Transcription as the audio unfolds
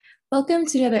Welcome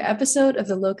to another episode of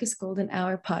the Locust Golden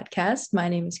Hour podcast. My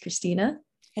name is Christina.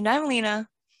 And I'm Lena.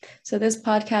 So, this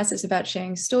podcast is about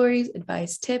sharing stories,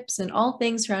 advice, tips, and all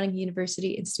things surrounding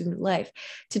university and student life.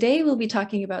 Today, we'll be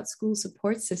talking about school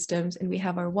support systems, and we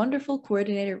have our wonderful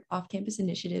coordinator of off campus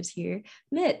initiatives here,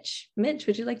 Mitch. Mitch,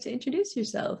 would you like to introduce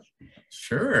yourself?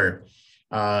 Sure.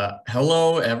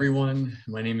 Hello, everyone.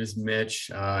 My name is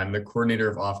Mitch. I'm the coordinator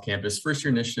of off campus first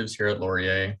year initiatives here at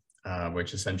Laurier.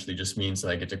 Which essentially just means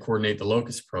that I get to coordinate the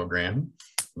Locust program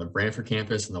on the Brantford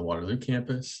campus and the Waterloo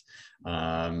campus.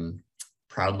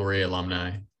 Proud Laurier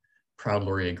alumni, proud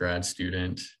Laurier grad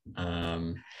student.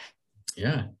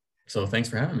 Yeah, so thanks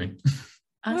for having me.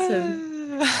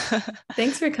 Awesome.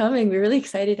 Thanks for coming. We're really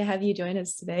excited to have you join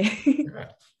us today. Yeah,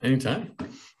 anytime.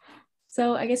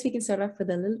 So I guess we can start off with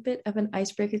a little bit of an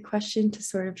icebreaker question to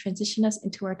sort of transition us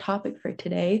into our topic for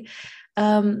today.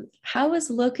 How was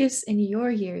Locust in your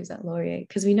years at Laurier?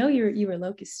 Because we know you were a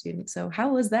Locust student, so how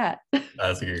was that?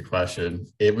 That's a good question.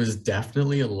 It was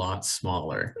definitely a lot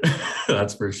smaller,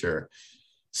 that's for sure.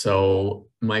 So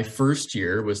my first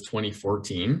year was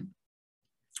 2014,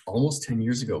 almost 10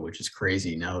 years ago, which is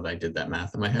crazy now that I did that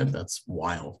math in my head. That's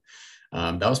wild.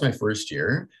 That was my first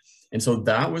year. And so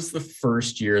that was the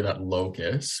first year that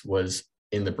Locust was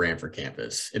in the Brantford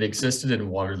campus. It existed in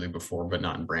Waterloo before, but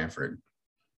not in Brantford.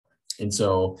 And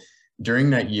so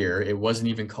during that year, it wasn't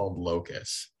even called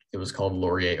Locust. It was called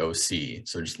Laurier OC,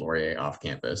 so just Laurier off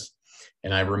campus.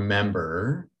 And I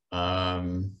remember,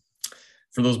 for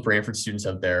those Brantford students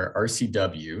out there,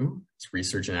 RCW, it's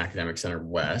Research and Academic Center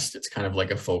West. It's kind of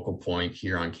like a focal point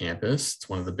here on campus. It's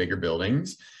one of the bigger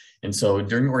buildings. And so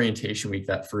during orientation week,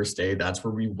 that first day, that's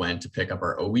where we went to pick up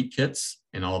our O-Week kits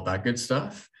and all of that good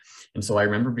stuff. And so I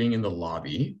remember being in the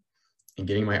lobby and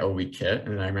getting my O-Week kit.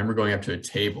 And I remember going up to a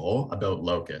table about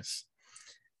Locust.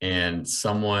 And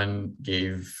someone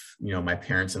gave, my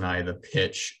parents and I the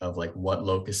pitch of like what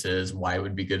Locust is, why it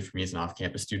would be good for me as an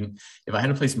off-campus student. If I had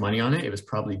to place money on it, it was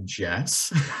probably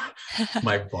Jess,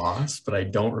 my boss, but I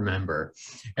don't remember.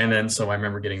 And then so I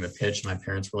remember getting the pitch. My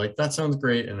parents were like, that sounds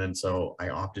great. And then so I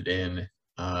opted in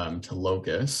to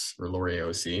Locust or Laurier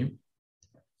OC.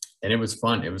 And it was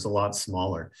fun. It was a lot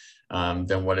smaller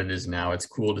than what it is now. It's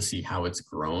cool to see how it's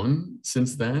grown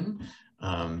since then.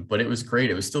 But it was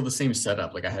great. It was still the same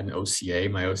setup. Like I had an OCA.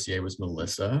 My OCA was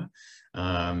Melissa.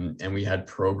 And we had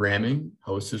programming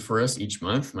hosted for us each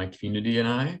month, my community and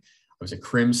I. I was a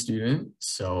CRIM student,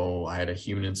 so I had a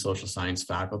human and social science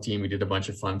faculty, and we did a bunch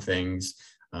of fun things.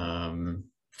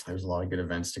 There was a lot of good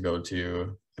events to go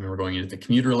to. I remember going into the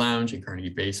commuter lounge in Carnegie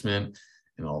Basement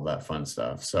and all that fun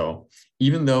stuff. So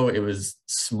even though it was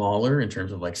smaller in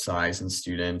terms of like size and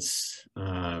students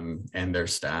and their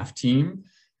staff team,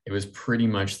 it was pretty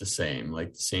much the same,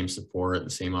 like the same support, the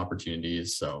same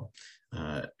opportunities. So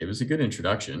it was a good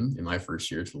introduction in my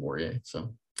first year to Laurier.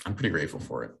 So I'm pretty grateful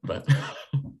for it, but.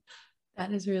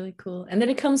 That is really cool. And then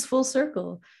it comes full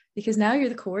circle because now you're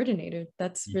the coordinator.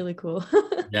 That's really cool.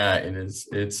 Yeah, it is.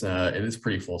 It is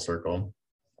pretty full circle,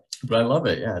 but I love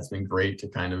it. Yeah, it's been great to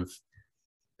kind of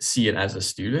see it as a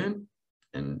student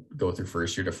and go through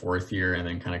first year to fourth year and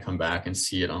then kind of come back and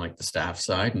see it on like the staff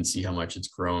side and see how much it's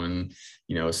grown,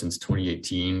 since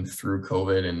 2018 through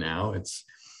COVID. And now it's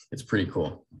pretty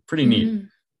cool, pretty neat. Mm-hmm.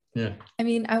 Yeah. I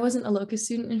mean, I wasn't a Locust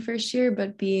student in first year,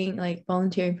 but being like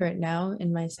volunteering for it now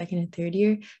in my second and third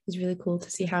year is really cool to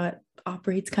see how it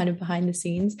operates kind of behind the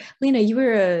scenes. Lena, you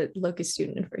were a Locust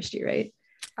student in first year, right?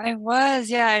 I was,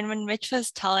 yeah. And when Mitch was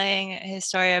telling his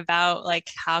story about like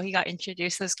how he got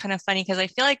introduced, it was kind of funny because I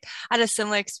feel like I had a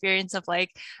similar experience of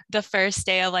like the first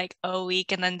day of like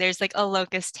O-Week, and then there's like a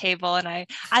Locust table, and I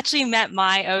actually met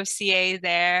my OCA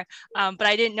there, but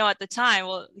I didn't know at the time.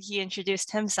 Well, he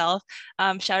introduced himself.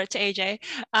 Shout out to AJ.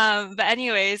 But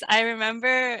anyways, I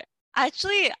remember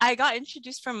actually I got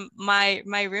introduced from my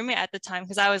roommate at the time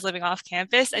because I was living off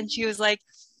campus, and she was like,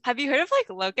 have you heard of like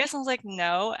Locust? I was like,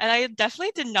 no. And I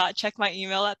definitely did not check my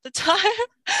email at the time.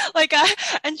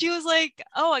 And she was like,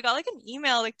 oh, I got like an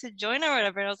email like to join or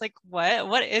whatever. And I was like,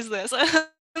 what is this? And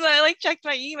I like checked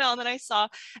my email, and then I saw,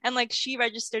 and like she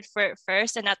registered for it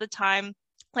first. And at the time,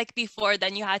 like before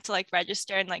then, you had to like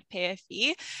register and like pay a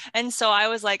fee. And so I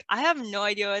was like, I have no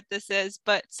idea what this is,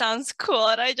 but sounds cool.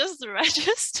 And I just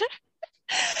registered.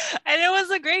 And it was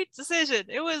a great decision.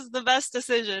 It was the best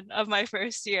decision of my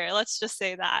first year. Let's just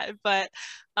say that. But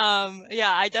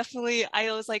yeah,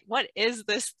 I was like, what is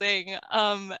this thing?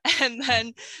 And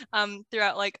then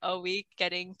throughout like a week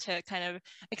getting to kind of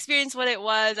experience what it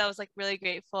was, I was like really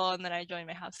grateful. And then I joined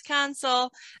my house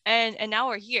council, and now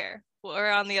we're here.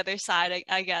 We're on the other side,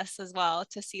 I guess, as well,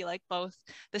 to see like both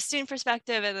the student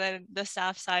perspective and then the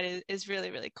staff side is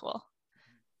really, really cool.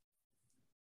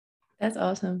 That's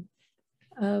awesome.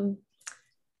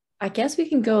 I guess we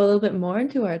can go a little bit more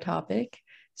into our topic.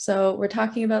 So we're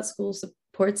talking about school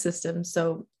support systems.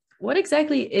 So what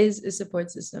exactly is a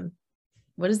support system?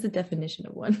 What is the definition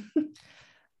of one?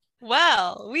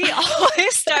 Well, we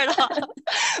always start off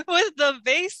with the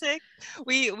basic.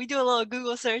 We do a little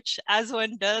Google search, as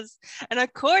one does. And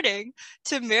according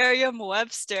to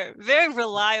Merriam-Webster, very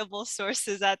reliable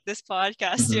sources at this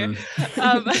podcast here,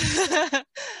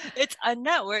 it's a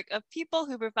network of people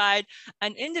who provide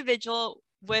an individual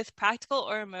with practical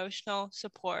or emotional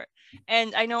support.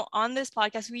 And I know on this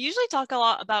podcast, we usually talk a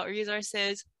lot about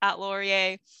resources at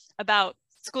Laurier, about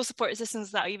school support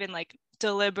systems that even like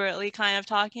deliberately kind of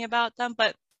talking about them,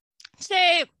 but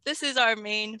today this is our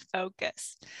main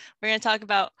focus. We're going to talk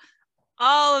about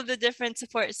all of the different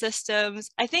support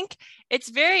systems. I think it's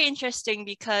very interesting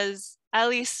because, at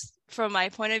least from my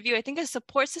point of view, I think a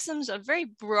support system is a very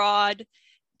broad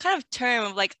kind of term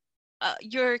of like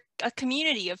you're a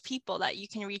community of people that you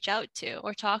can reach out to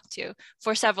or talk to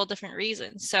for several different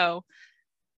reasons. So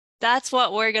that's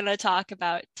what we're going to talk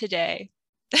about today.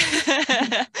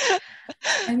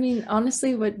 I mean,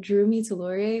 honestly, what drew me to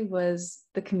Laurier was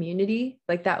the community.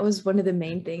 Like that was one of the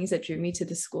main things that drew me to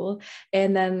the school.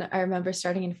 And then I remember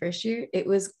starting in first year, it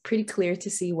was pretty clear to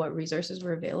see what resources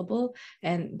were available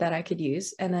and that I could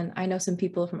use. And then I know some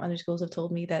people from other schools have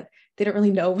told me that they don't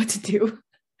really know what to do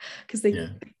because they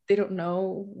don't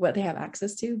know what they have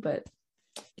access to. But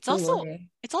it's also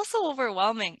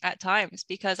overwhelming at times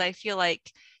because I feel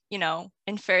like, you know,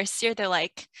 in first year, they're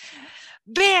like,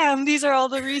 bam, these are all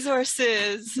the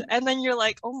resources. And then you're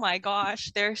like, oh my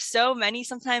gosh, there's so many.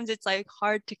 Sometimes it's like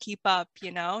hard to keep up,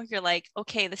 you know? You're like,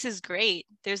 okay, this is great.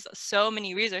 There's so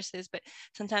many resources, but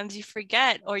sometimes you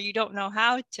forget or you don't know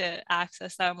how to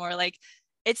access them, or like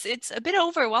it's a bit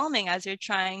overwhelming as you're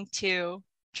trying to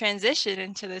transition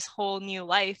into this whole new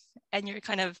life and you're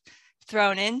kind of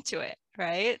thrown into it,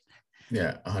 right?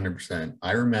 Yeah, 100%.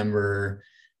 I remember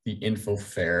the info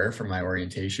fair for my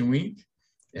orientation week.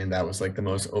 And that was like the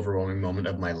most overwhelming moment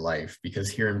of my life because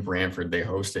here in Brantford, they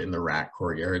host it in the RAC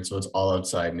courtyard. So it's all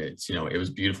outside and it's, you know, it was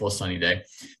beautiful sunny day,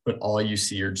 but all you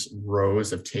see are just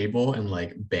rows of table and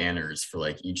like banners for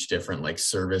like each different like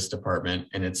service department.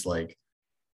 And it's like,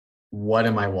 what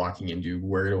am I walking into?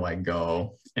 Where do I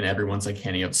go? And everyone's like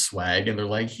handing out swag and they're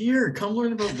like, here, come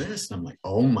learn about this. And I'm like,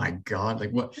 oh my God,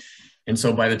 like what? And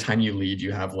so by the time you leave,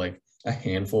 you have like a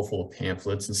handful full of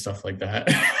pamphlets and stuff like that.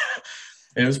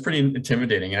 And it was pretty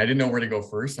intimidating. And I didn't know where to go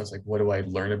first. I was like, what do I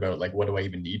learn about? Like, what do I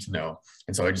even need to know?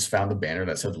 And so I just found the banner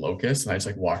that said Locust. And I just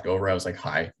like walked over. I was like,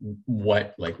 hi,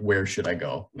 what, like, where should I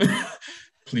go?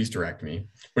 Please direct me.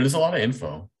 But it's a lot of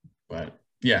info. But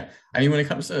yeah, I mean, when it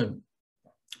comes to,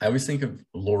 I always think of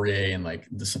Laurier and like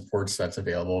the supports that's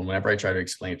available. And whenever I try to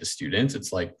explain it to students,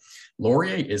 it's like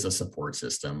Laurier is a support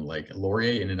system. Like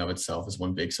Laurier in and of itself is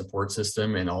one big support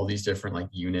system, and all these different like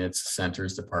units,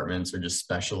 centers, departments are just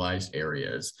specialized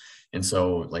areas. And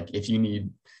so like if you need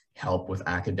help with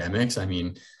academics, I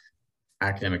mean,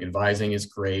 academic advising is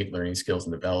great, learning skills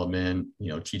and development, you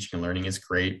know, teaching and learning is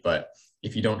great, but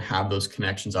if you don't have those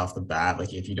connections off the bat,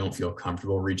 like if you don't feel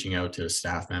comfortable reaching out to a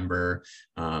staff member,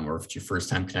 or if it's your first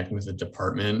time connecting with a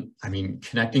department, I mean,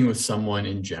 connecting with someone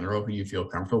in general who you feel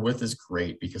comfortable with is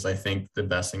great, because I think the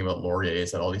best thing about Laurier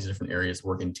is that all these different areas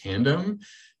work in tandem.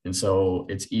 And so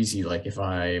it's easy. Like if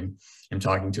I am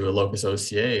talking to a Locust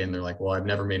OCA and they're like, well, I've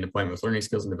never made an appointment with learning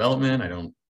skills and development. I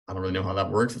don't really know how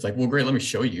that works. It's like, well, great, let me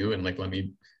show you. And like, let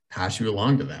me pass you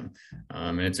along to them.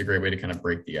 And it's a great way to kind of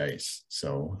break the ice.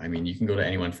 So, I mean, you can go to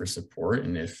anyone for support,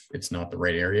 and if it's not the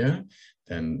right area,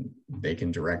 then they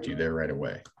can direct you there right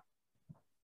away.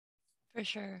 For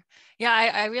sure. Yeah,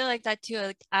 I really like that too.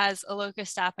 Like as a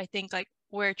Locust staff, I think like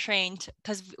we're trained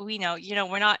because we know, you know,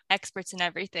 we're not experts in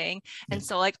everything. And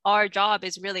so like our job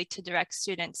is really to direct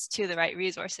students to the right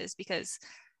resources because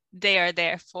they are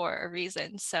there for a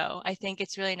reason. So I think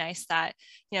it's really nice that,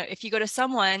 you know, if you go to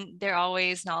someone, they're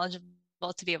always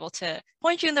knowledgeable to be able to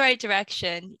point you in the right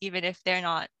direction, even if they're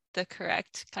not the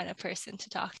correct kind of person to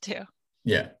talk to.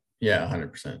 Yeah. Yeah,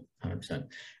 100%. 100%.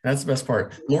 That's the best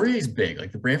part. Laurier is big.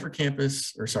 Like the Brantford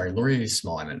campus, or sorry, Laurier is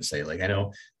small. I meant to say, like, I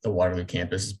know the Waterloo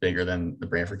campus is bigger than the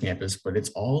Brantford campus, but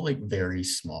it's all like very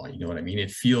small. You know what I mean?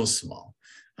 It feels small,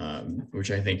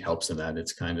 which I think helps in that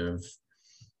it's kind of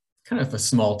a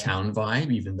small town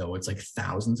vibe, even though it's like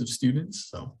thousands of students.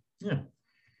 So yeah.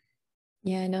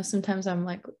 Yeah, I know sometimes I'm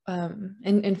like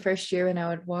in first year when I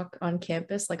would walk on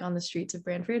campus, like on the streets of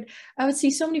Brantford, I would see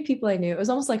so many people I knew. It was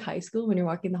almost like high school when you're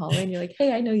walking the hallway and you're like,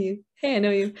 hey, I know you. Hey, I know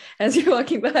you as you're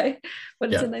walking by.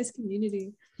 But it's a Yeah. nice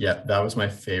community. Yeah, that was my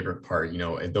favorite part. You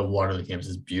know, the Waterloo campus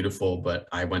is beautiful, but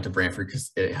I went to Brantford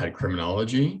because it had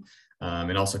criminology,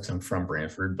 and also because I'm from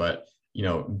Brantford. But you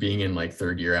know, being in like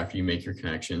third year after you make your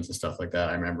connections and stuff like that,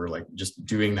 I remember like just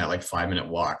doing that like 5 minute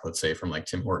walk, let's say from like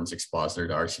Tim Hortons Expositor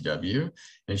to RCW, and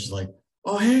it's just like,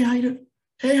 oh hey, how you doing?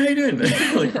 Hey, how you doing?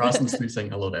 Like crossing the street saying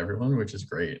hello to everyone, which is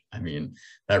great. I mean,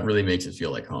 that really makes it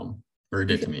feel like home, or it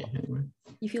You did to feel me anyway.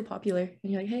 you feel popular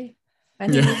and you're like, hey, I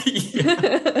know Yeah, you.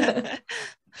 yeah,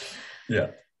 yeah.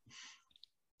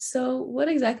 So, what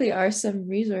exactly are some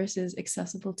resources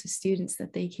accessible to students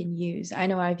that they can use? I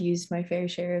know I've used my fair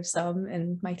share of some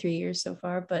in my 3 years so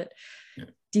far, but Yeah.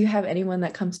 do you have anyone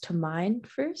that comes to mind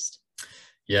first?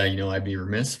 Yeah, you know, I'd be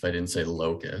remiss if I didn't say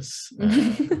Locus.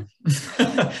 And,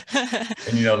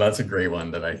 you know, that's a great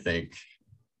one that I think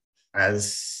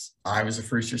as I was a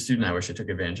first year student, I wish I took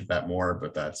advantage of that more,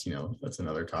 but that's, you know, that's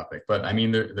another topic. But I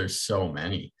mean, there's so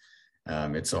many.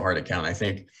 It's so hard to count. I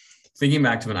think thinking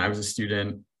back to when I was a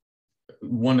student,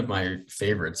 one of my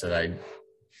favorites that I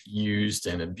used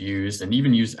and abused and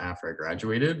even used after I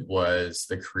graduated was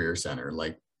the Career Center.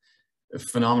 Like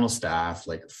phenomenal staff,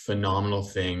 like phenomenal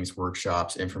things,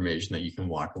 workshops, information that you can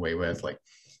walk away with. Like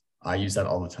I use that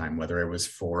all the time, whether it was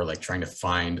for like trying to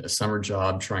find a summer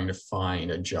job, trying to find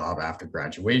a job after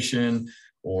graduation,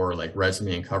 or like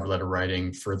resume and cover letter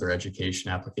writing, further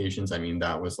education applications. I mean,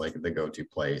 that was like the go-to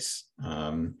place.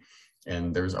 And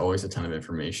there was always a ton of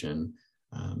information,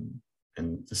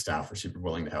 and the staff were super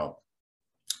willing to help.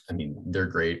 I mean, they're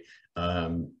great.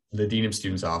 The Dean of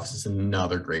Students Office is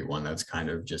another great one. That's kind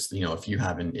of just, you know, if you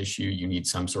have an issue, you need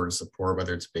some sort of support,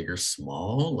 whether it's big or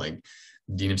small, like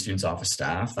Dean of Students Office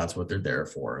staff, that's what they're there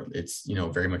for. It's, you know,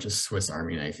 very much a Swiss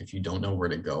Army knife. If you don't know where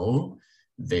to go,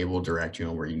 they will direct you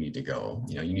on where you need to go.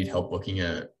 You know, you need help booking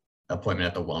a appointment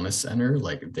at the wellness center,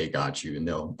 like they got you, and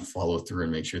they'll follow through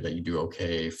and make sure that you do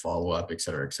okay, follow up, et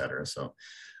cetera, et cetera. So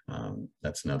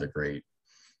that's another great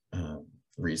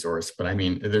resource. But I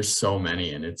mean, there's so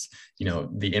many, and it's, you know,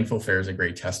 the info fair is a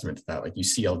great testament to that. Like you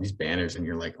see all these banners and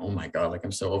you're like, oh my God, like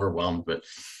I'm so overwhelmed. But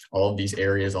all of these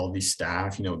areas, all of these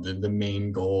staff, you know, the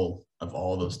main goal of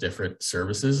all those different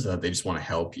services is that they just want to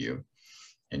help you.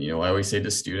 And, you know, I always say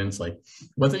to students, like,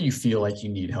 whether you feel like you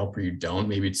need help or you don't,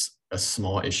 maybe it's a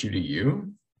small issue to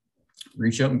you,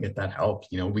 reach out and get that help.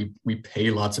 You know, we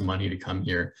pay lots of money to come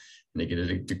here, and they get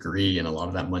a degree, and a lot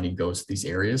of that money goes to these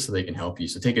areas so they can help you.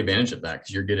 So take advantage of that,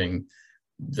 because you're getting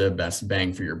the best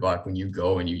bang for your buck when you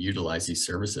go and you utilize these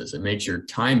services. It makes your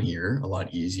time here a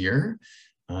lot easier.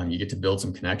 You get to build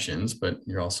some connections, but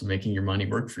you're also making your money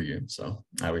work for you. So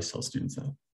I always tell students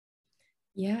that.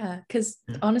 Yeah, because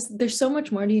honestly, there's so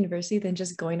much more to university than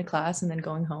just going to class and then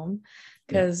going home.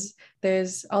 Because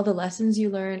there's all the lessons you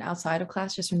learn outside of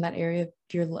class, just from that area of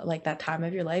your, like that time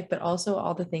of your life, but also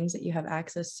all the things that you have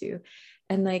access to.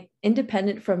 And like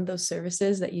independent from those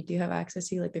services that you do have access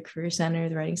to, like the Career Center,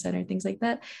 the Writing Center, things like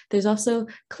that, there's also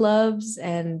clubs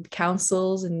and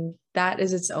councils, and that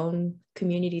is its own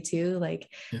community too. Like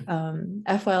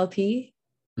FYLP,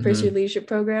 first year leadership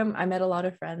program. I met a lot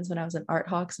of friends when I was in Art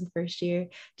Hawks in first year.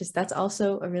 Just that's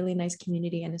also a really nice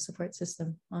community and a support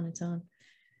system on its own.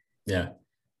 Yeah,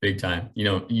 big time. You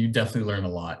know, you definitely learn a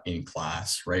lot in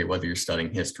class, right? Whether you're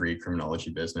studying history,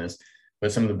 criminology, business,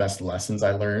 but some of the best lessons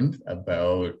I learned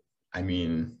about, I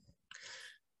mean,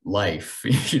 life,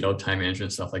 you know, time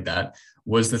management, stuff like that,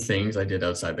 was the things I did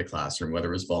outside the classroom, whether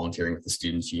it was volunteering with the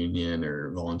Students' Union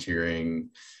or volunteering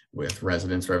with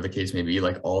residents, wherever the case may be,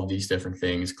 like all of these different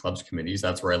things, clubs, committees.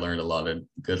 That's where I learned a lot of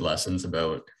good lessons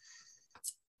about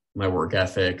my work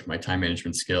ethic, my time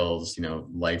management skills, you know,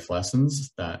 life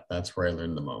lessons. That's where I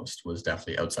learned the most, was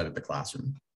definitely outside of the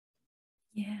classroom.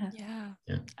 Yeah.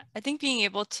 I think being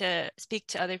able to speak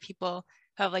to other people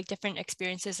who have like different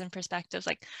experiences and perspectives,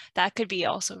 like that could be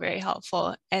also very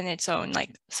helpful in its own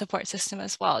like support system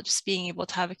as well, just being able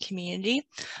to have a community.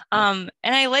 And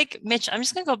I like, Mitch, I'm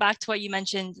just gonna go back to what you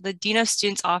mentioned, the Dean of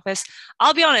Students Office.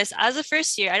 I'll be honest, as a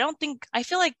first year, I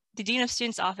feel like the Dean of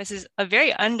Students Office is a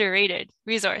very underrated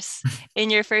resource in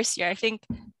your first year. I think,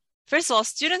 first of all,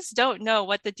 students don't know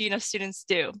what the Dean of Students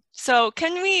do. So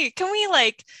can we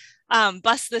like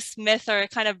bust this myth or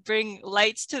kind of bring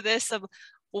lights to this of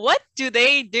what do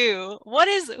they do?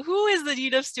 Who is the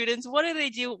Dean of Students? What do they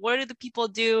do? What do the people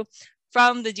do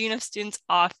from the Dean of Students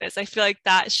office? I feel like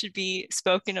that should be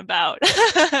spoken about.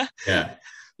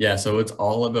 Yeah. So it's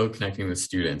all about connecting with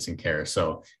students and care.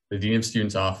 So the Dean of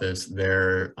Students office,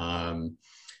 they're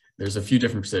there's a few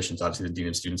different positions. Obviously, the Dean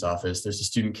of Students office, there's a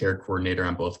student care coordinator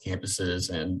on both campuses.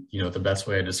 And, you know, the best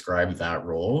way I describe that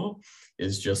role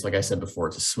is just like I said before,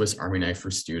 it's a Swiss Army knife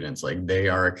for students. Like they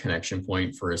are a connection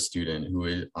point for a student who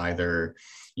is either,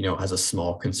 you know, has a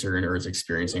small concern or is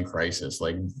experiencing crisis.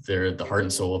 Like they're the heart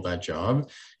and soul of that job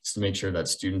is to make sure that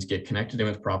students get connected in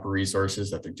with proper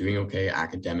resources, that they're doing okay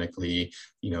academically,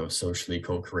 you know, socially,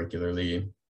 co-curricularly,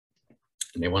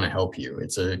 and they want to help you.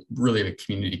 It's a really a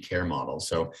community care model.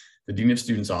 So the Dean of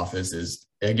Students office is,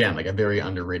 again, like a very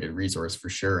underrated resource for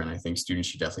sure. And I think students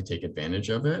should definitely take advantage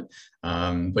of it.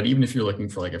 But even if you're looking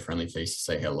for like a friendly face to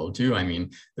say hello to, I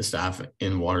mean, the staff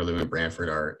in Waterloo and Brantford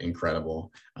are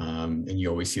incredible. And you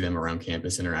always see them around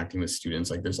campus interacting with students.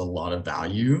 Like there's a lot of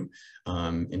value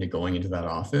into going into that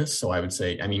office. So I would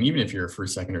say, I mean, even if you're a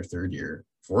first, second, or third year,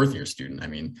 fourth year student, I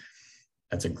mean,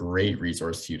 that's a great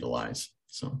resource to utilize.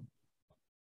 So.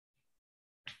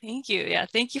 Thank you. Yeah,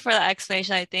 thank you for that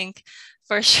explanation. I think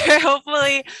for sure,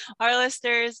 hopefully our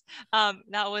listeners,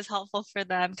 that was helpful for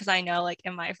them, because I know like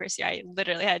in my first year, I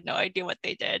literally had no idea what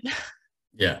they did.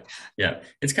 Yeah.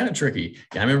 It's kind of tricky.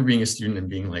 Yeah, I remember being a student and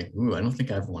being like, ooh, I don't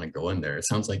think I ever want to go in there. It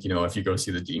sounds like, you know, if you go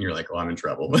see the dean, you're like, oh, I'm in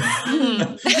trouble.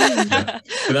 Yeah.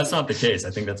 But that's not the case.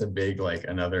 I think that's a big, like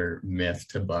another myth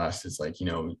to bust. It's like, you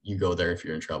know, you go there if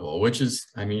you're in trouble, which is,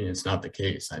 I mean, it's not the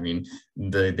case. I mean,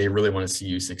 they really want to see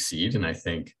you succeed. And I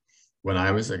think when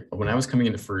I was coming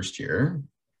into first year,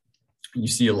 you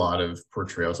see a lot of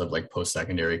portrayals of like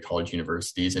post-secondary college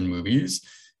universities in movies.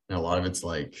 And a lot of it's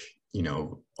like, you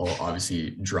know,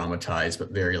 obviously dramatized,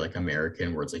 but very like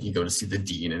American, where it's like you go to see the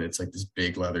dean and it's like this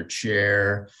big leather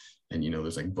chair and, you know,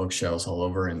 there's like bookshelves all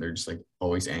over and they're just like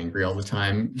always angry all the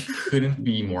time. Couldn't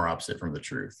be more opposite from the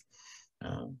truth,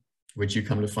 which you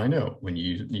come to find out when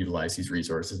you utilize these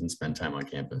resources and spend time on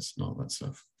campus and all that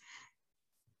stuff.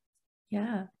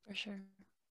 Yeah, for sure.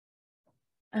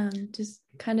 Just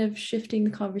kind of shifting the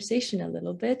conversation a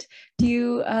little bit. Do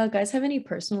you guys have any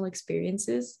personal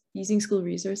experiences using school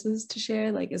resources to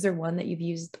share? Like, is there one that you've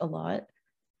used a lot?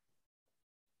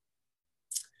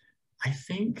 I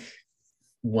think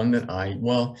one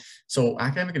that so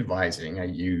academic advising, I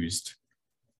used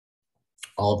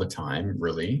all the time,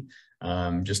 really,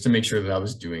 just to make sure that I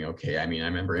was doing okay. I mean, I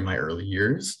remember in my early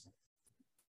years,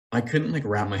 I couldn't like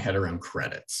wrap my head around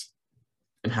credits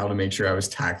and how to make sure I was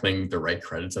tackling the right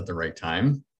credits at the right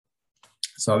time.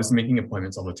 So I was making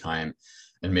appointments all the time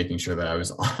and making sure that I was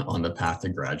on the path to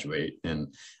graduate.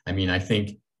 And I mean, I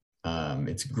think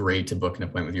it's great to book an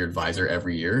appointment with your advisor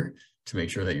every year to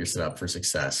make sure that you're set up for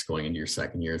success going into your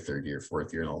second year, third year,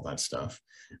 fourth year, and all that stuff.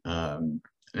 And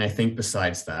I think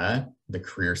besides that, the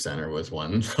Career Center was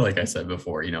one, like I said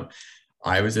before, you know,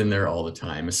 I was in there all the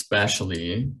time,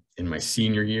 especially in my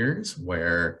senior years,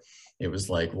 where it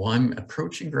was like, well, I'm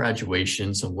approaching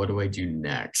graduation, so what do I do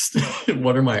next?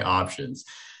 What are my options?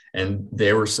 And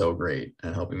they were so great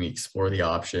at helping me explore the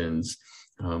options,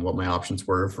 what my options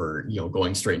were for, you know,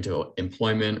 going straight into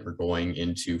employment or going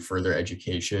into further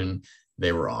education.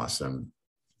 They were awesome.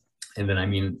 And then, I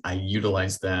mean, I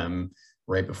utilized them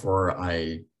right before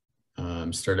I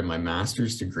started my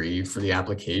master's degree for the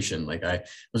application. Like I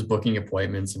was booking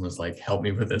appointments and was like, help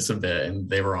me with this a bit. And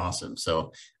they were awesome.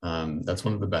 So that's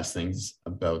one of the best things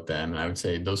about them. And I would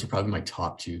say those are probably my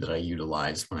top two that I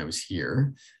utilized when I was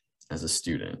here as a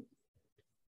student.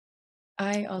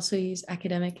 I also use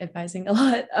academic advising a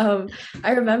lot.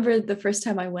 I remember the first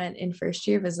time I went in first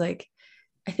year was like,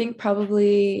 I think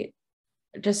probably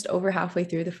just over halfway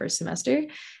through the first semester.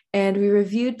 And we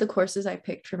reviewed the courses I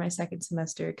picked for my second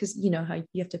semester, because you know how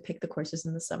you have to pick the courses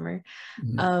in the summer.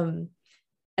 And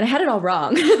I had it all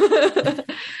wrong.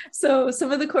 So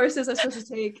some of the courses I was supposed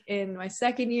to take in my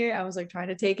second year, I was like trying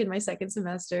to take in my second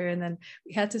semester. And then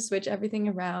we had to switch everything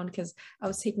around because I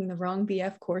was taking the wrong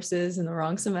BF courses in the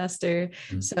wrong semester.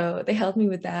 So they helped me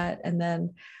with that. And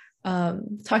then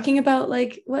talking about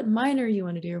like what minor you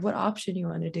want to do or what option you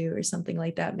want to do or something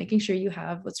like that, making sure you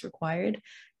have what's required.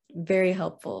 Very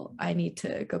helpful. I need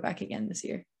to go back again this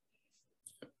year.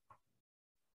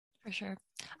 For sure.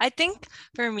 I think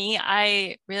for me,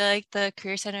 I really like the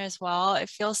Career Center as well. It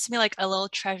feels to me like a little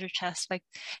treasure chest. Like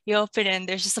you open it and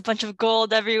there's just a bunch of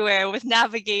gold everywhere with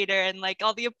Navigator and like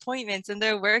all the appointments and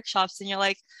their workshops. And you're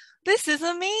like, this is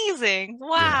amazing.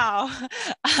 Wow.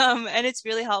 Yeah. And it's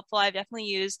really helpful. I've definitely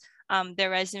used their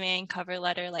resume and cover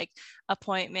letter, like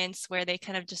appointments where they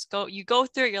kind of just you go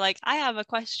through it. You're like, I have a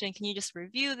question. Can you just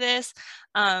review this?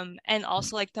 And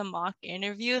also like the mock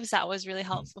interviews, that was really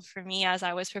helpful for me as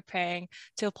I was preparing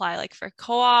to apply like for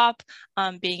co-op,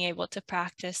 being able to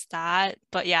practice that.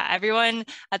 But yeah, everyone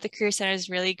at the Career Center is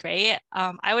really great.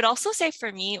 I would also say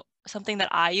for me, something that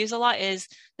I use a lot is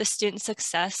the Student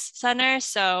Success Center.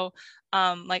 So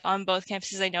like on both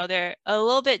campuses, I know they're a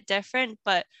little bit different,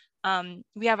 but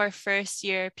we have our first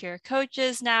year peer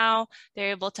coaches now.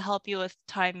 They're able to help you with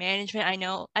time management.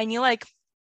 I knew like,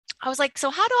 I was like, so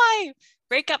how do I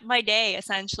break up my day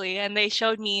essentially? And they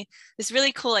showed me this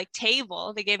really cool like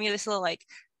table. They gave me this little like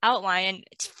outline, and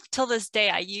till this day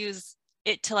I use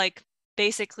it to like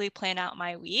basically plan out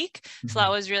my week. So that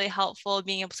was really helpful,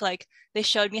 being able to like, they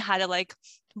showed me how to like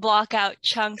block out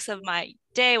chunks of my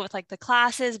day with like the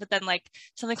classes, but then like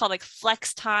something called like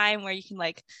flex time, where you can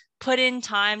like put in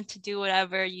time to do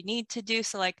whatever you need to do.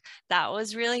 So like that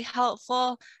was really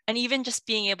helpful. And even just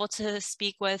being able to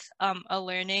speak with a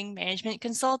learning management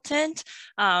consultant.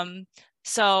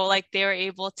 So like they were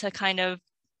able to kind of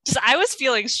just, I was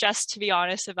feeling stressed, to be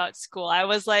honest, about school. I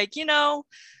was like, you know,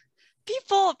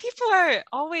 people are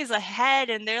always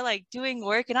ahead and they're like doing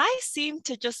work, and I seem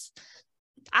to just,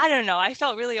 I don't know, I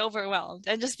felt really overwhelmed.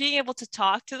 And just being able to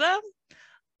talk to them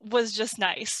was just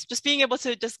nice. Just being able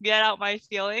to just get out my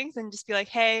feelings and just be like,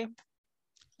 hey,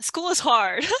 school is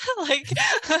hard. Like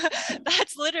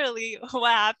that's literally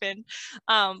what happened.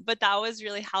 But that was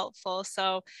really helpful.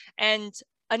 So, and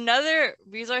another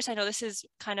resource, I know this is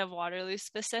kind of Waterloo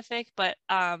specific, but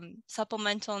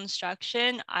supplemental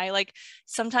instruction, I like,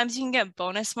 sometimes you can get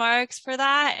bonus marks for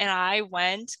that. And I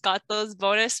got those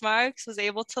bonus marks, was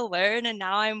able to learn, and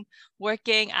now I'm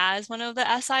working as one of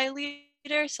the SI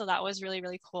leaders. So that was really,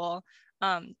 really cool.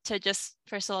 To just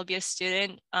first of all be a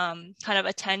student, kind of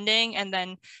attending, and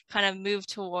then kind of move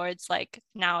towards like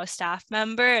now a staff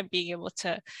member and being able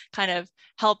to kind of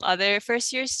help other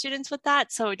first year students with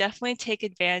that. So definitely take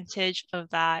advantage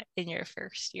of that in your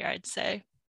first year, I'd say.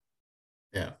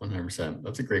 Yeah, 100%.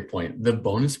 That's a great point. The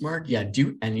bonus mark, yeah,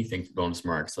 do anything for bonus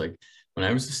marks. Like when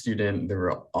I was a student, there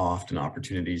were often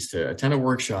opportunities to attend a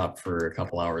workshop for a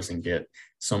couple hours and get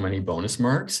so many bonus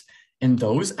marks. And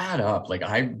those add up. Like,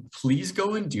 please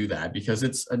go and do that, because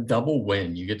it's a double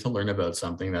win. You get to learn about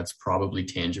something that's probably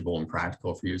tangible and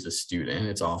practical for you as a student.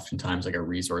 It's oftentimes like a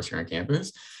resource here on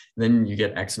campus. Then you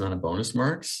get X amount of bonus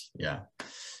marks. Yeah.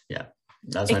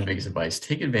 That's my biggest advice.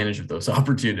 Take advantage of those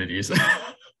opportunities.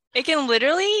 It can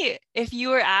literally, if you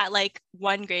were at like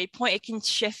one grade point, it can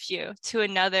shift you to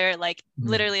another, like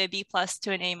literally a B+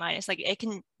 to an A-. Like it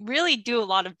can really do a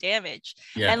lot of damage.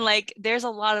 Yeah. And like there's a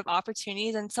lot of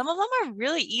opportunities, and some of them are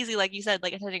really easy. Like you said,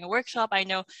 like attending a workshop. I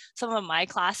know some of my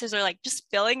classes are like just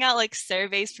filling out like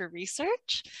surveys for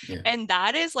research. Yeah. And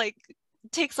that is like,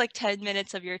 takes like 10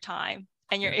 minutes of your time,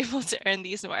 and you're able to earn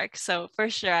these marks. So for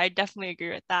sure, I definitely agree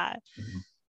with that.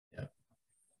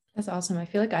 That's awesome. I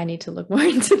feel like I need to look more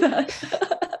into that.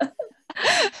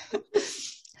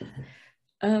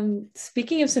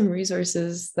 Speaking of some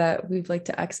resources that we'd like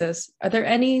to access, are there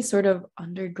any sort of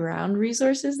underground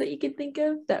resources that you can think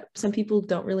of that some people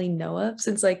don't really know of?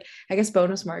 Since like, I guess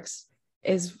bonus marks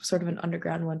is sort of an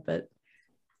underground one, but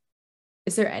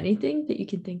is there anything that you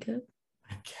can think of?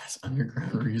 I guess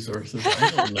underground resources. I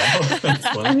don't know. That's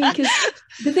funny. I mean, because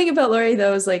the thing about Laurie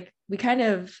though is like, we kind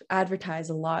of advertise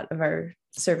a lot of our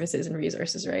services and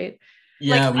resources, right?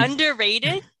 Yeah, like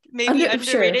underrated, maybe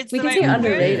underrated. Sure. We can say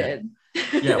underrated.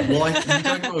 Yeah, well, we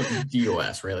talk about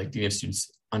DOS, right? Like DNF students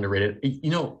underrated.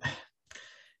 You know,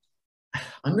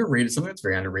 underrated. Something that's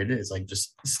very underrated is like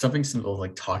just something simple,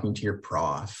 like talking to your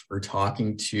prof or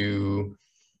talking to,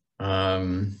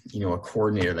 you know, a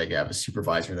coordinator that you have, a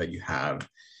supervisor that you have.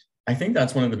 I think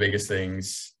that's one of the biggest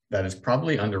things that is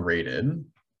probably underrated.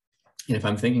 And if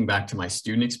I'm thinking back to my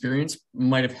student experience,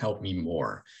 might have helped me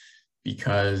more,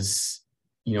 because,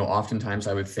 you know, oftentimes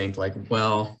I would think like,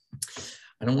 well,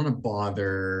 I don't want to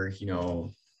bother, you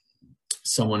know,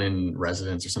 someone in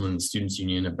residence or someone in the students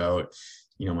union about,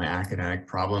 you know, my academic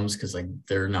problems, because like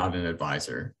they're not an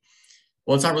advisor.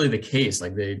 Well, it's not really the case.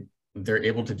 Like they're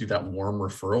able to do that warm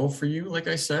referral for you, like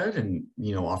I said, and,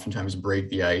 you know, oftentimes break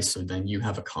the ice. So then you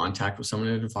have a contact with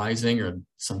someone advising, or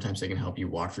sometimes they can help you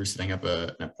walk through setting up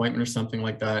an appointment or something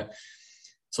like that.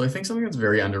 So I think something that's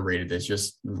very underrated is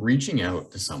just reaching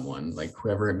out to someone, like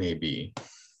whoever it may be,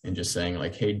 and just saying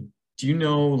like, hey, do you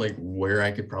know like where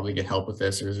I could probably get help with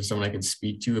this? Or is there someone I could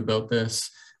speak to about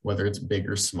this, whether it's big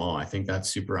or small? I think that's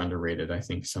super underrated. I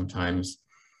think sometimes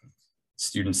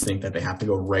students think that they have to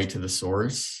go right to the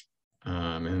source.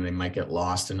 And they might get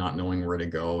lost in not knowing where to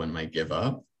go and might give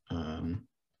up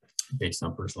based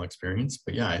on personal experience.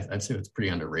 But yeah, I'd say that's pretty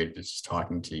underrated. It's just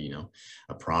talking to, you know,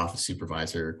 a prof, a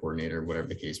supervisor, coordinator, whatever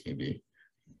the case may be.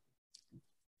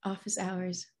 Office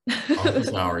hours.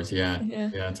 Office hours, yeah.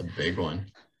 Yeah, it's a big one.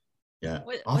 Yeah.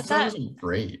 Office hours are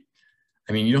great.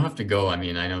 I mean, you don't have to go. I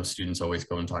mean, I know students always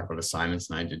go and talk about assignments,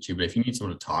 and I did too, but if you need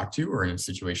someone to talk to or in a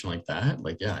situation like that,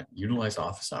 like, yeah, utilize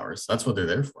office hours. That's what they're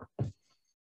there for.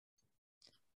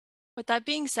 With that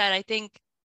being said, I think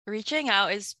reaching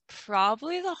out is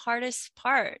probably the hardest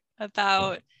part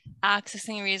about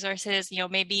accessing resources. You know,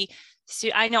 maybe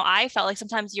I know I felt like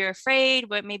sometimes you're afraid,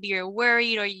 but maybe you're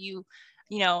worried, or you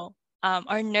know,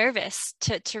 are nervous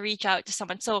to reach out to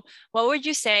someone. So what would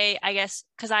you say, I guess,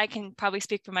 because I can probably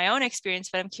speak from my own experience,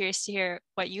 but I'm curious to hear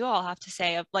what you all have to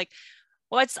say of like,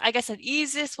 what's, I guess, an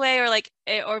easiest way, or like,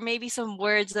 or maybe some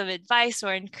words of advice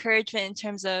or encouragement in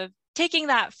terms of taking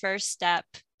that first step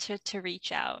to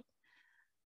reach out.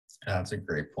 That's a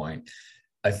great point.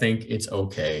 I think it's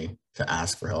okay to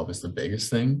ask for help is the biggest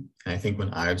thing. And I think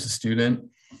when I was a student,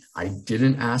 I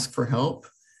didn't ask for help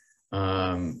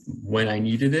when I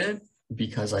needed it,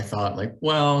 because I thought like,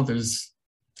 well,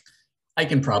 I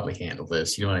can probably handle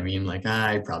this. You know what I mean? Like,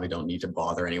 I probably don't need to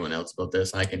bother anyone else about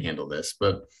this. I can handle this.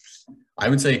 But I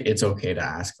would say it's okay to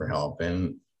ask for help.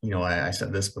 And, you know, I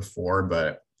said this before,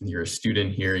 but you're a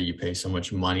student here, you pay so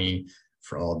much money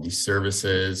for all of these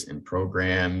services and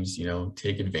programs, you know,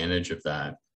 take advantage of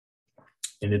that.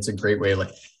 And it's a great way,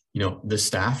 like, you know, the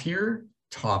staff here,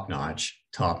 top notch.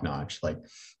 Like,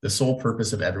 the sole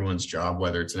purpose of everyone's job,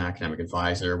 whether it's an academic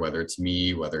advisor, whether it's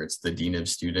me, whether it's the dean of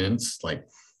students, like,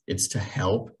 it's to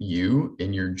help you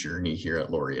in your journey here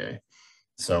at Laurier.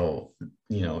 So,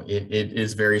 you know, it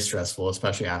is very stressful,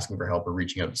 especially asking for help or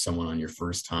reaching out to someone on your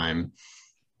first time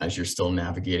as you're still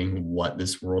navigating what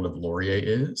this world of Laurier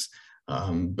is.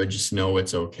 But just know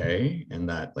it's okay. And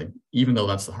that, like, even though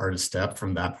that's the hardest step,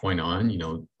 from that point on, you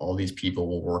know, all these people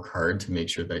will work hard to make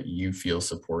sure that you feel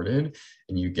supported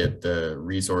and you get the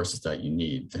resources that you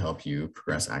need to help you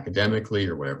progress academically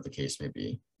or whatever the case may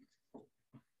be.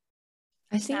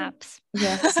 I think, Snaps.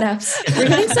 yeah, snaps. We're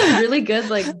getting some really good,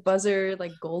 like, buzzer,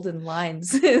 like, golden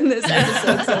lines in this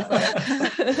episode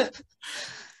so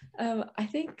far. I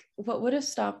think what would have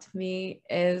stopped me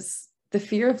is the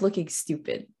fear of looking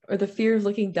stupid or the fear of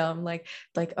looking dumb, like,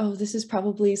 oh, this is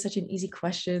probably such an easy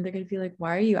question. They're going to be like,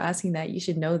 why are you asking that? You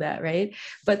should know that, right?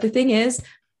 But the thing is,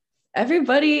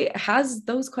 everybody has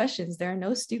those questions. There are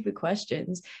no stupid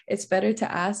questions. It's better to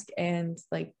ask and,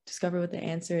 like, discover what the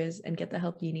answer is and get the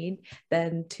help you need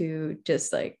than to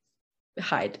just, like,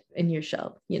 hide in your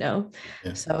shell, you know?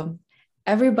 Yeah. So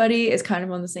everybody is kind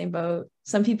of on the same boat.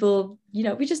 Some people, you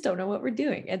know, we just don't know what we're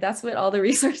doing, and that's what all the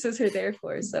resources are there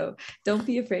for. So don't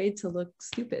be afraid to look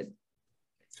stupid.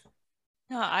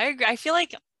 No, I agree. I feel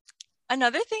like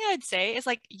another thing I'd say is,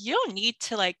 like, you don't need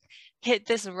to, like, hit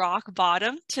this rock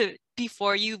bottom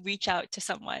before you reach out to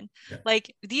someone. Yeah.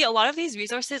 Like, a lot of these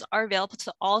resources are available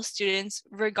to all students,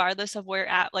 regardless of where you're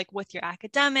at, like, with your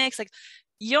academics. Like,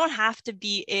 you don't have to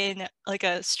be in, like,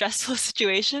 a stressful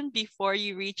situation before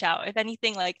you reach out. If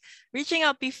anything, like, reaching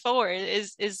out before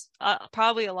is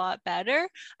probably a lot better.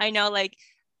 I know, like,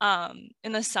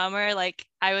 in the summer, like,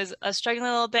 I was struggling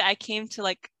a little bit. I came to,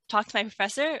 like, talk to my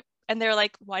professor, and they were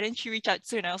like, why didn't you reach out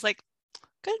sooner? I was like,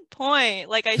 good point.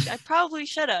 Like, I probably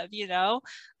should have, you know?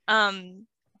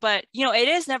 But, you know, it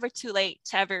is never too late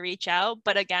to ever reach out.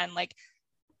 But again, like,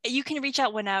 you can reach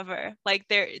out whenever. Like,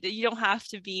 you don't have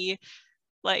to be,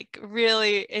 like,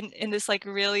 really in this, like,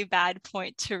 really bad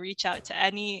point to reach out to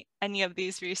any of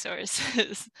these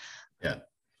resources. Yeah.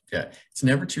 It's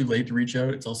never too late to reach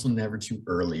out. It's also never too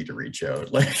early to reach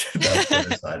out. Like, that's the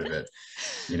other side of it.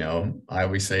 You know, I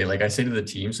always say, like, I say to the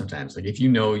team sometimes, like, if you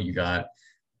know you got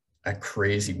a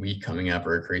crazy week coming up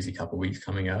or a crazy couple weeks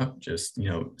coming up, just, you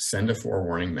know, send a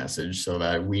forewarning message so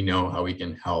that we know how we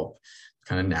can help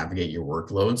kind of navigate your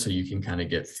workload, so you can kind of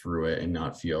get through it and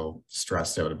not feel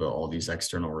stressed out about all these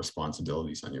external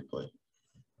responsibilities on your plate.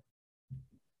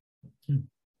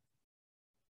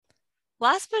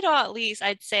 Last but not least,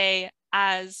 I'd say,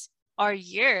 as our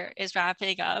year is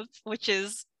wrapping up, which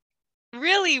is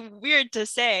really weird to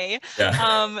say,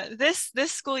 yeah. This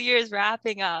school year is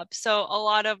wrapping up. So a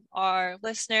lot of our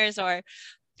listeners are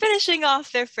finishing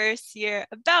off their first year,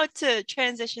 about to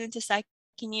transition into second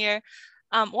year.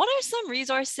 What are some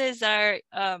resources that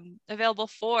are available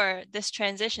for this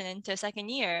transition into second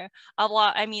year? A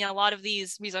lot of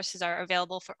these resources are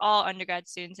available for all undergrad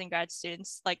students and grad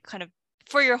students, like, kind of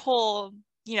for your whole,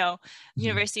 you know,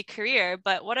 university career.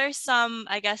 But what are some,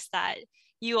 I guess, that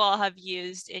you all have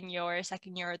used in your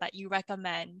second year that you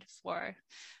recommend for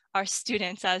our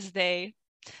students as they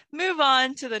move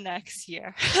on to the next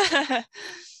year?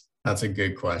 That's a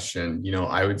good question. You know,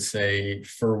 I would say,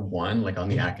 for one, like, on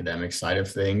the academic side of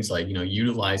things, like, you know,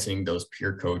 utilizing those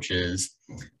peer coaches,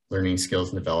 learning skills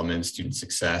and development, student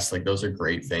success, like, those are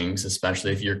great things,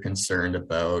 especially if you're concerned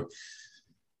about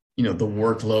the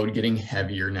workload getting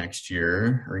heavier next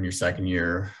year or in your second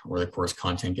year, or the course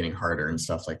content getting harder and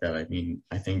stuff like that. I mean,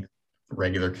 I think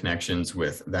regular connections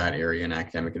with that area in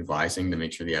academic advising to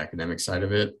make sure the academic side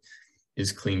of it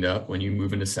is cleaned up when you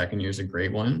move into second year is a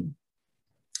great one.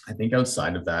 I think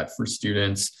outside of that, for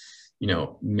students,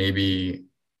 maybe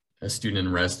a student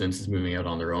in residence is moving out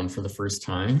on their own for the first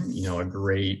time, a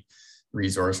great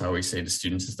resource I always say to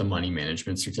students is the money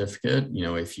management certificate.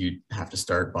 If you have to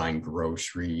start buying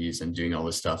groceries and doing all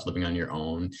this stuff, living on your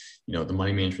own, the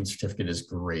money management certificate is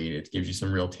great. It gives you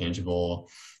some real tangible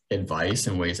advice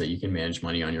and ways that you can manage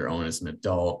money on your own as an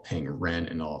adult, paying rent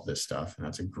and all of this stuff. And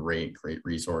that's a great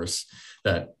resource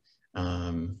that,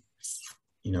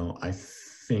 I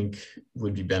think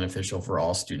would be beneficial for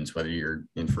all students, whether you're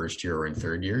in first year or in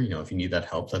third year. If you need that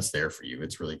help, that's there for you.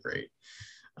 It's really great.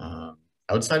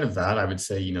 Outside of that, I would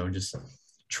say, just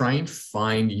try and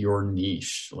find your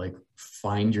niche, like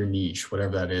find your niche,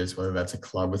 whatever that is, whether that's a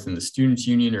club within the Students'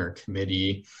 Union or a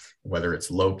committee, whether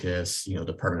it's Locus,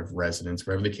 Department of Residence,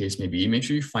 whatever the case may be, make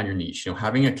sure you find your niche.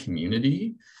 Having a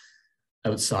community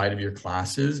outside of your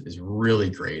classes is really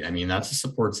great. I mean, that's a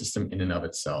support system in and of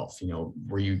itself,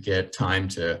 where you get time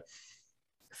to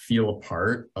feel a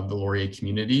part of the Laurier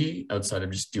community outside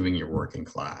of just doing your work in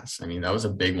class. I mean, that was a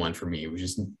big one for me. It was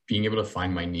just being able to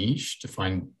find my niche, to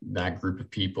find that group of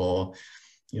people,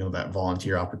 that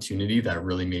volunteer opportunity that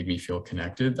really made me feel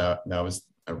connected. That was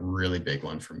a really big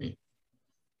one for me.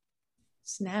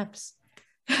 Snaps.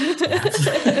 Snaps.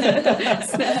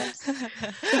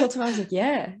 The whole time I was like,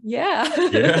 yeah.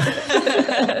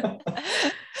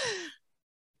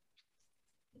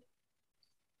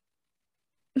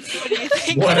 What do you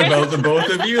think? What about the both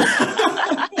of you?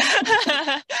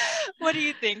 What do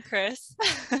you think, Chris?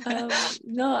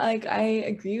 No, I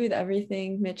agree with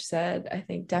everything Mitch said. I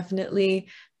think definitely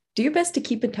do your best to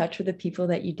keep in touch with the people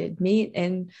that you did meet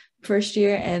in first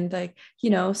year, and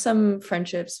some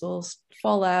friendships will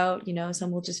fall out,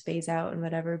 some will just phase out and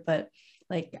whatever, but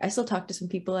I still talk to some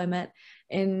people I met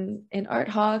in Art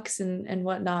Hawks and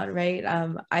whatnot, right?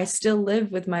 I still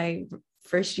live with my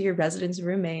first year residence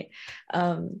roommate.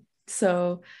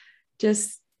 So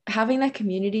just having that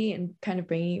community and kind of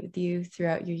bringing it with you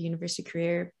throughout your university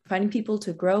career, finding people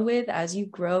to grow with as you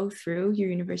grow through your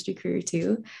university career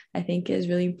too, I think is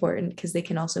really important, because they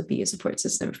can also be a support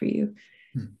system for you.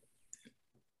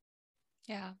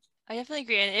 Yeah, I definitely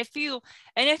agree.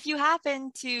 And if you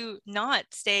happen to not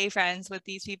stay friends with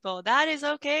these people, that is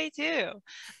okay too.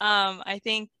 I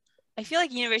feel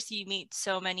like university, you meet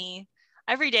so many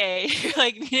every day.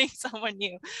 You're meeting someone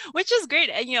new, which is great.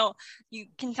 And you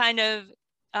can kind of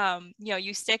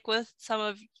you stick with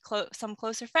some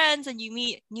closer friends, and you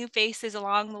meet new faces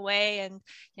along the way, and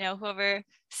whoever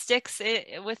sticks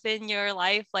it within your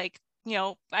life, I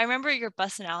remember your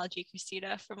bus analogy,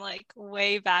 Christina, from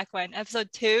way back when, episode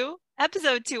 2.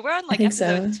 We're on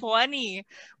episode 20.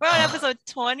 We're on episode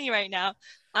 20 right now.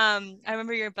 I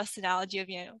remember your bus analogy of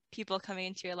people coming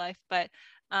into your life, but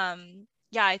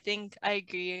yeah, I think I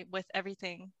agree with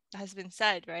everything that has been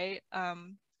said, right?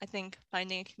 I think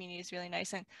finding a community is really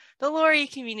nice, and the Laurier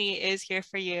community is here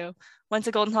for you. Once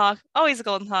a Golden Hawk, always a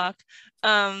Golden Hawk.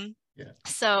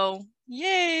 So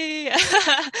yay.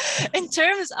 In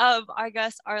terms of, I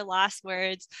guess, our last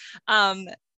words,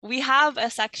 we have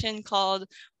a section called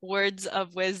Words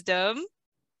of Wisdom.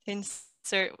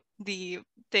 Insert the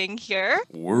thing here.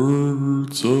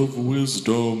 Words of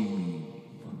wisdom.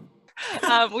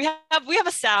 We have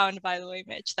a sound, by the way,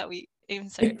 Mitch, that we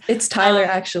insert. It's Tyler,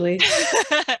 actually.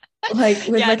 With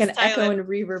an Tyler. echo and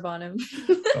reverb on him.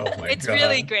 Oh my It's God.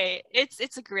 really great. It's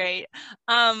great.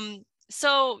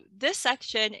 So this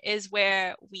section is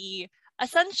where we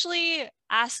essentially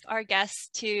ask our guests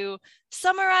to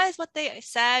summarize what they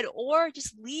said, or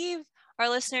just leave our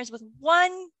listeners with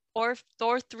one or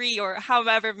 3, or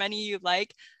however many you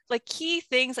like key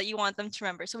things that you want them to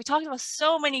remember. So we talked about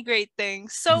so many great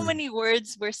things, so many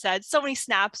words were said, so many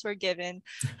snaps were given.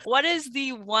 What is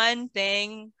the one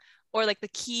thing or the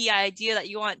key idea that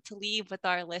you want to leave with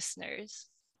our listeners?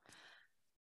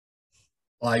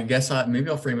 Well, I guess maybe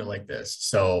I'll frame it like this.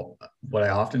 So what I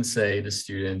often say to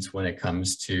students when it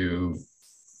comes to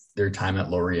their time at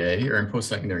Laurier or in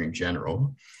post-secondary in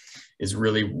general is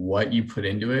really what you put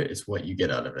into it is what you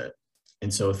get out of it.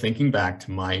 And so thinking back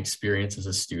to my experience as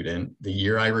a student, the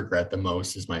year I regret the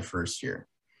most is my first year.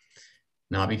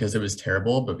 Not because it was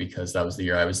terrible, but because that was the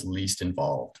year I was least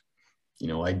involved.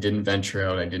 I didn't venture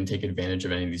out. I didn't take advantage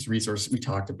of any of these resources we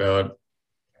talked about.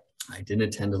 I didn't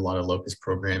attend a lot of Locus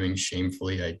programming.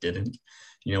 Shamefully, I didn't.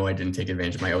 I didn't take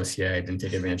advantage of my OCA. I didn't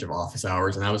take advantage of office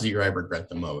hours. And that was the year I regret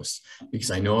the most,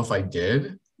 because I know if I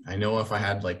did, I know if I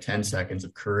had like 10 seconds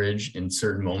of courage in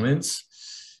certain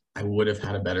moments, I would have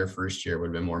had a better first year. It would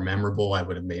have been more memorable. I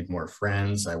would have made more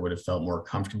friends. I would have felt more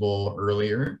comfortable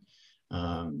earlier.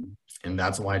 And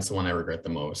that's why it's the one I regret the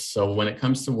most. So when it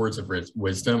comes to words of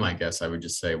wisdom, I guess I would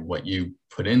just say what you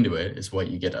put into it is what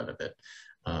you get out of it.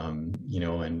 You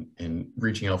know, and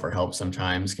reaching out for help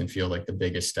sometimes can feel like the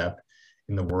biggest step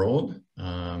in the world.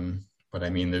 But I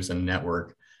mean, there's a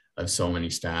network of so many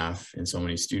staff and so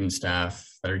many student staff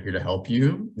that are here to help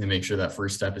you and make sure that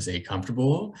first step is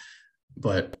comfortable,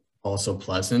 but also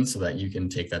pleasant, so that you can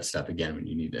take that step again when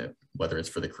you need it, whether it's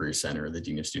for the Career Center or the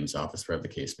Dean of Students office, whatever the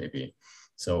case may be.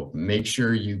 So make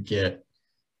sure you get,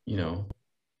 you know,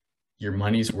 your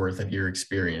money's worth of your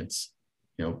experience,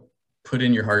 you know, put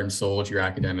in your heart and soul to your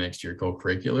academics, to your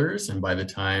co-curriculars. And by the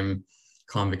time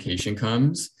convocation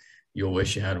comes, you'll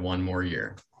wish you had one more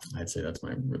year. I'd say that's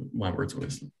my words of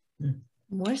wisdom. Yeah.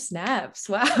 More snaps.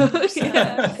 Wow.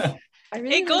 Yeah.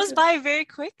 It goes by very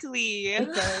quickly. It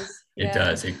does. It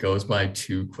does. It goes by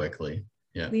too quickly.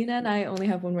 Yeah. Lena and I only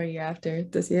have one more year after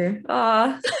this year.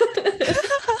 Ah.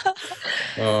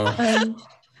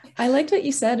 I liked what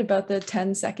you said about the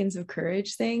 10 seconds of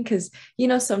courage thing, because, you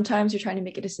know, sometimes you're trying to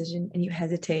make a decision and you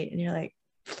hesitate and you're like,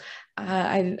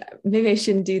 maybe I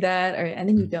shouldn't do that, and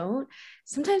then you don't.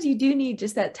 Sometimes you do need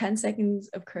just that 10 seconds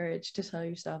of courage to tell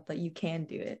yourself that you can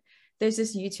do it. There's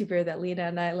this YouTuber that Lena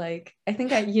and I like. I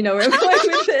think you know where I'm going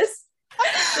with this.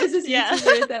 There's this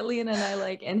YouTuber that Lena and I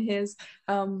like, and his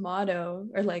motto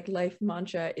or like life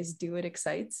mantra is "Do It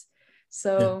Excites."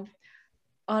 So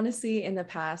honestly, in the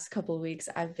past couple of weeks,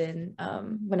 I've been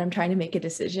when I'm trying to make a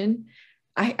decision,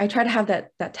 I try to have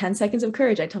that 10 seconds of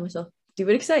courage. I tell myself, "Do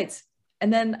what excites."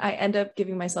 And then I end up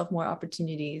giving myself more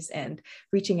opportunities and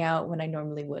reaching out when I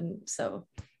normally wouldn't. So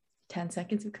 10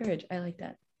 seconds of courage. I like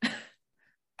that.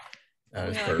 That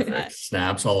is perfect.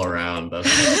 Snaps all around.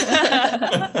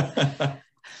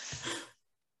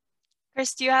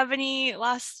 Chris, do you have any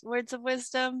last words of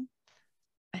wisdom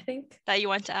I think that you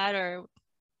want to add, or?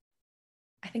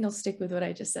 I think I'll stick with what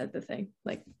I just said, the thing,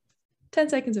 like 10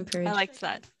 seconds of courage. I liked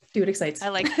that. Do what excites. I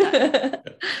like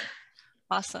that.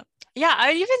 Awesome. Yeah,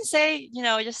 I'd even say, you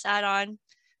know, just add on,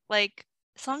 like,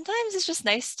 sometimes it's just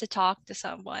nice to talk to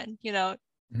someone, you know,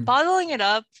 bottling it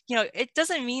up, you know, it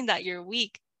doesn't mean that you're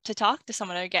weak to talk to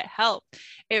someone or get help.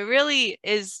 It really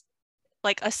is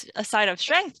like a sign of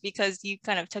strength, because you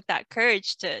kind of took that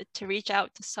courage to reach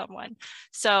out to someone.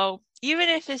 So even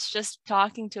if it's just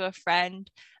talking to a friend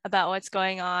about what's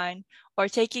going on, or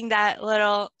taking that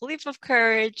little leap of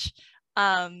courage,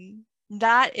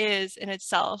 that is in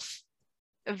itself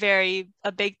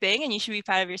a big thing, and you should be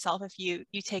proud of yourself if you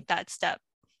take that step.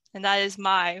 And those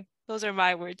are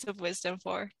my words of wisdom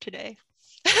for today.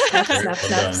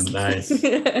 Nice.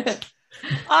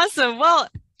 Awesome. Well,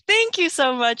 thank you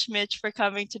so much, Mitch, for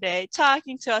coming today,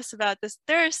 talking to us about this.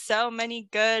 There are so many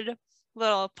good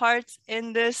little parts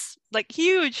in this, like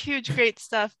huge, great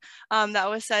stuff that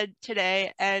was said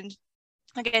today. And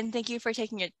again, thank you for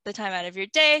taking the time out of your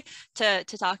day to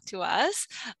talk to us.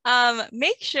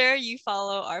 Make sure you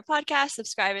follow our podcast,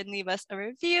 subscribe, and leave us a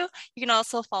review. You can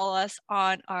also follow us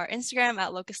on our Instagram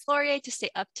at Locust Laurier to stay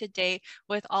up to date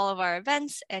with all of our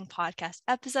events and podcast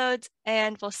episodes.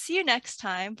 And we'll see you next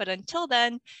time. But until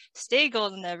then, stay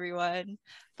golden, everyone.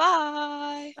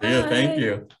 Bye. Yeah, thank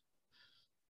you.